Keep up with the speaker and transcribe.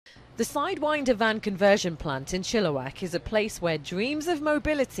The Sidewinder van conversion plant in Chilliwack is a place where dreams of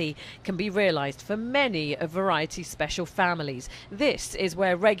mobility can be realised for many of Variety's special families. This is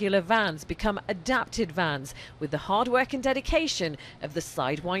where regular vans become adapted vans with the hard work and dedication of the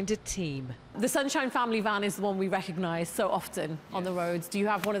Sidewinder team. The Sunshine family van is the one we recognise so often on the roads. Do you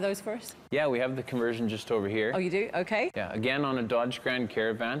have one of those for us? Yeah, we have the conversion just over here. Oh, you do? Okay. Yeah, again on a Dodge Grand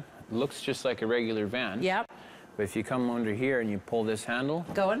Caravan. Looks just like a regular van. Yeah. But if you come under here and you pull this handle,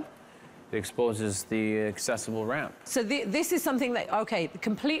 Go on. it exposes the accessible ramp. So this is something that, okay,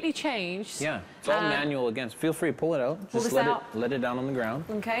 completely changed. Yeah, it's all manual again. Feel free to pull it out. Just let it down on the ground.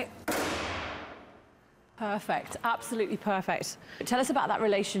 Okay. Perfect, absolutely perfect. Tell us about that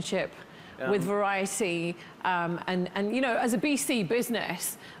relationship with Variety, and you know, as a BC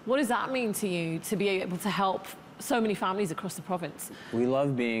business, what does that mean to you to be able to help so many families across the province? We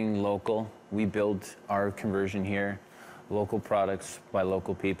love being local. We build our conversion here. Local products by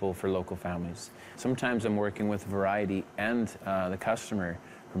local people for local families. Sometimes I'm working with Variety and the customer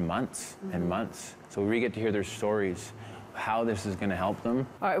for months and months. So we get to hear their stories, how this is going to help them.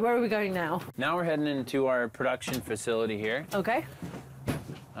 All right, where are we going now? Now we're heading into our production facility here. Okay.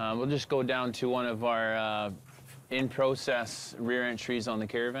 We'll just go down to one of our in-process rear entries on the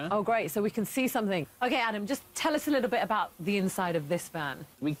caravan. Oh, great, so we can see something. Okay, Adam, just tell us a little bit about the inside of this van.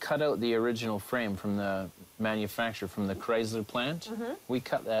 We cut out the original frame from the manufacturer, from the Chrysler plant. We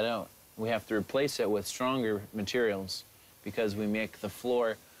cut that out. We have to replace it with stronger materials because we make the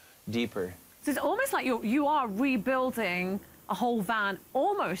floor deeper. So it's almost like you are rebuilding a whole van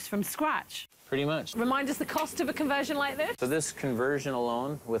almost from scratch. Pretty much. Remind us the cost of a conversion like this? So this conversion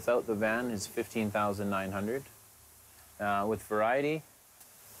alone, without the van, is $15,900. With Variety,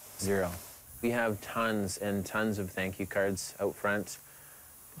 $0. We have tons and tons of thank you cards out front.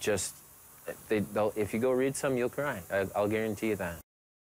 Just, if you go read some, you'll cry. I'll guarantee you that.